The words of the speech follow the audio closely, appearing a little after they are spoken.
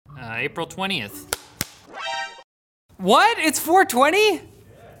April 20th. What? It's 420?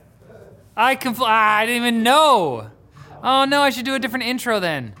 I didn't even know. Oh no, I should do a different intro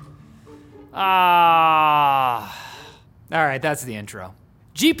then. All right, that's the intro.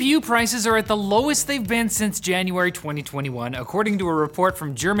 GPU prices are at the lowest they've been since January 2021, according to a report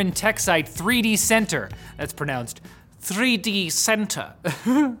from German tech site 3D Center. That's pronounced 3D Center.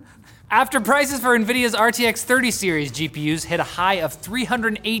 After prices for NVIDIA's RTX 30 series GPUs hit a high of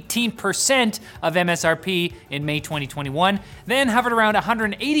 318% of MSRP in May 2021, then hovered around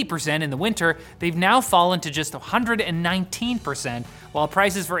 180% in the winter, they've now fallen to just 119%, while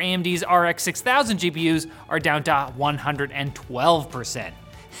prices for AMD's RX 6000 GPUs are down to 112%.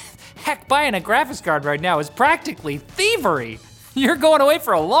 Heck, buying a graphics card right now is practically thievery. You're going away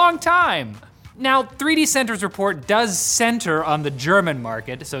for a long time. Now, 3D Center's report does center on the German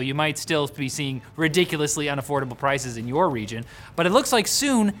market, so you might still be seeing ridiculously unaffordable prices in your region, but it looks like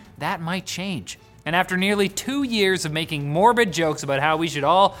soon that might change. And after nearly 2 years of making morbid jokes about how we should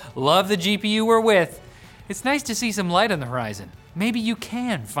all love the GPU we're with, it's nice to see some light on the horizon. Maybe you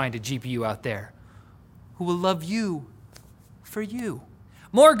can find a GPU out there who will love you for you.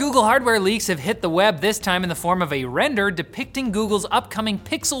 More Google hardware leaks have hit the web, this time in the form of a render depicting Google's upcoming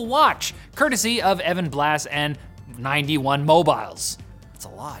Pixel Watch, courtesy of Evan Blass and 91 Mobiles. That's a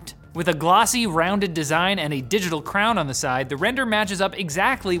lot. With a glossy, rounded design and a digital crown on the side, the render matches up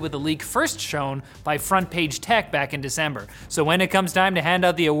exactly with the leak first shown by Front Page Tech back in December. So when it comes time to hand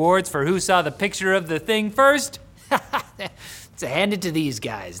out the awards for who saw the picture of the thing first, so hand it to these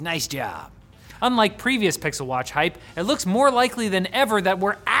guys, nice job. Unlike previous Pixel Watch hype, it looks more likely than ever that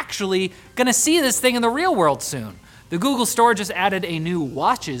we're actually gonna see this thing in the real world soon. The Google Store just added a new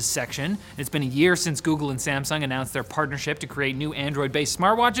watches section. It's been a year since Google and Samsung announced their partnership to create new Android-based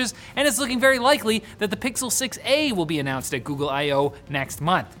smartwatches, and it's looking very likely that the Pixel 6a will be announced at Google I/O next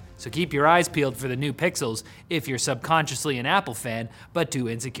month. So keep your eyes peeled for the new Pixels if you're subconsciously an Apple fan, but too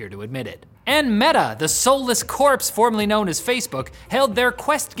insecure to admit it. And Meta, the soulless corpse formerly known as Facebook, held their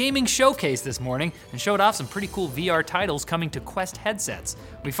Quest Gaming Showcase this morning and showed off some pretty cool VR titles coming to Quest headsets.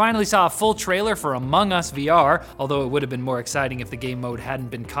 We finally saw a full trailer for Among Us VR, although it would have been more exciting if the game mode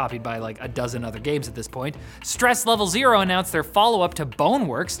hadn't been copied by like a dozen other games at this point. Stress Level Zero announced their follow-up to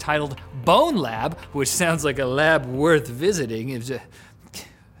Boneworks titled Bone Lab, which sounds like a lab worth visiting.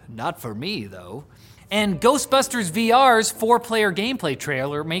 Not for me, though. And Ghostbusters VR's 4-player gameplay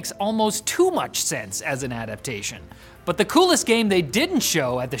trailer makes almost too much sense as an adaptation. But the coolest game they didn't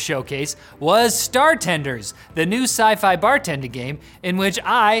show at the showcase was Startenders, the new sci-fi bartending game in which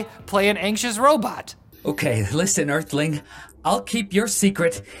I play an anxious robot. Okay, listen, Earthling. I'll keep your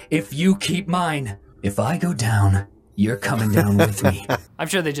secret if you keep mine. If I go down, you're coming down with me. I'm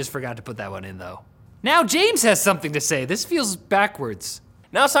sure they just forgot to put that one in, though. Now James has something to say. This feels backwards.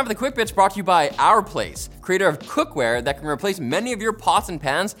 Now it's time for the Quick Bits, brought to you by Our Place, creator of cookware that can replace many of your pots and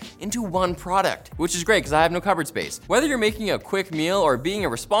pans into one product, which is great because I have no cupboard space. Whether you're making a quick meal or being a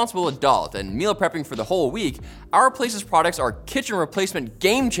responsible adult and meal prepping for the whole week, Our Place's products are kitchen replacement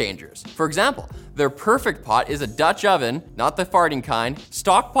game changers. For example, their perfect pot is a Dutch oven, not the farting kind,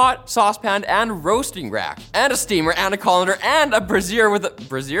 stock pot, saucepan, and roasting rack, and a steamer, and a colander, and a brazier with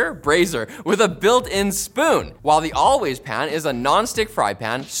a built-in spoon. While the Always pan is a non-stick fry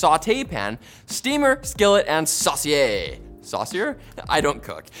pan, saute pan, steamer, skillet, and saucier. Saucier? I don't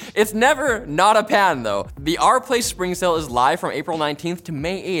cook. It's never not a pan though. The Our Place Spring Sale is live from April 19th to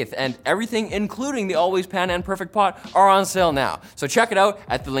May 8th, and everything including the Always Pan and Perfect Pot are on sale now. So check it out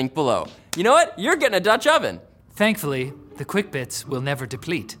at the link below. You know what? You're getting a Dutch oven. Thankfully, the Quick Bits will never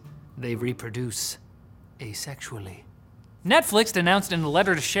deplete. They reproduce asexually. Netflix announced in a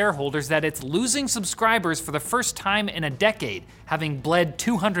letter to shareholders that it's losing subscribers for the first time in a decade, having bled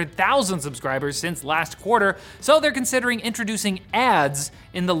 200,000 subscribers since last quarter, so they're considering introducing ads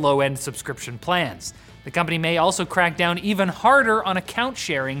in the low-end subscription plans. The company may also crack down even harder on account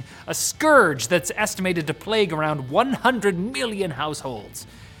sharing, a scourge that's estimated to plague around 100 million households.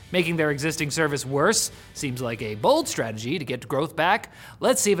 Making their existing service worse seems like a bold strategy to get growth back.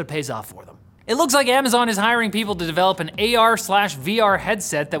 Let's see if it pays off for them. It looks like Amazon is hiring people to develop an AR/VR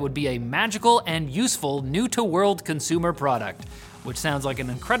headset that would be a magical and useful new-to-world consumer product, which sounds like an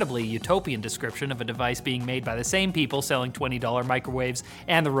incredibly utopian description of a device being made by the same people selling $20 microwaves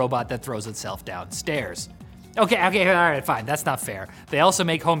and the robot that throws itself downstairs. Okay, all right, fine, that's not fair. They also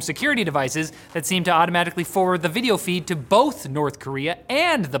make home security devices that seem to automatically forward the video feed to both North Korea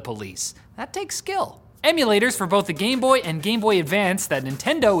and the police. That takes skill. Emulators for both the Game Boy and Game Boy Advance that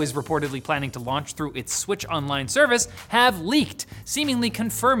Nintendo is reportedly planning to launch through its Switch Online service have leaked, seemingly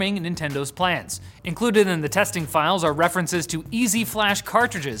confirming Nintendo's plans. Included in the testing files are references to Easy Flash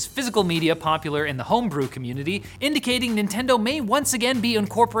cartridges, physical media popular in the homebrew community, indicating Nintendo may once again be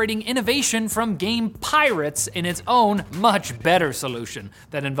incorporating innovation from game pirates in its own, much better solution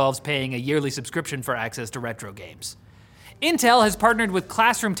that involves paying a yearly subscription for access to retro games. Intel has partnered with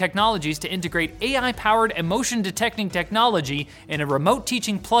Classroom Technologies to integrate AI-powered emotion detecting technology in a remote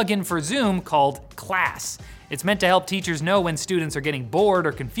teaching plugin for Zoom called Class. It's meant to help teachers know when students are getting bored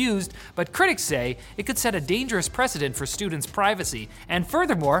or confused, but critics say it could set a dangerous precedent for students' privacy. And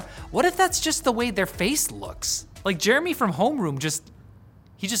furthermore, what if that's just the way their face looks? Like Jeremy from Homeroom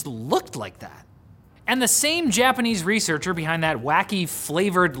he just looked like that. And the same Japanese researcher behind that wacky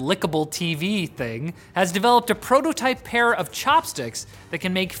flavored lickable TV thing has developed a prototype pair of chopsticks that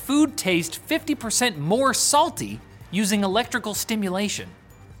can make food taste 50% more salty using electrical stimulation.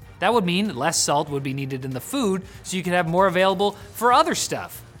 That would mean less salt would be needed in the food, so you could have more available for other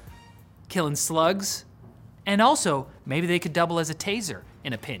stuff. Killing slugs. And also, maybe they could double as a taser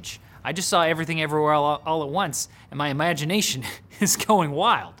in a pinch. I just saw Everything Everywhere all at once, and my imagination is going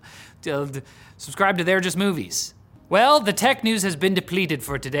wild. Subscribe to They're Just Movies. Well, the tech news has been depleted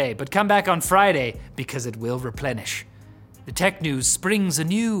for today, but come back on Friday because it will replenish. The tech news springs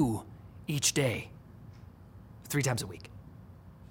anew each day, 3 times a week.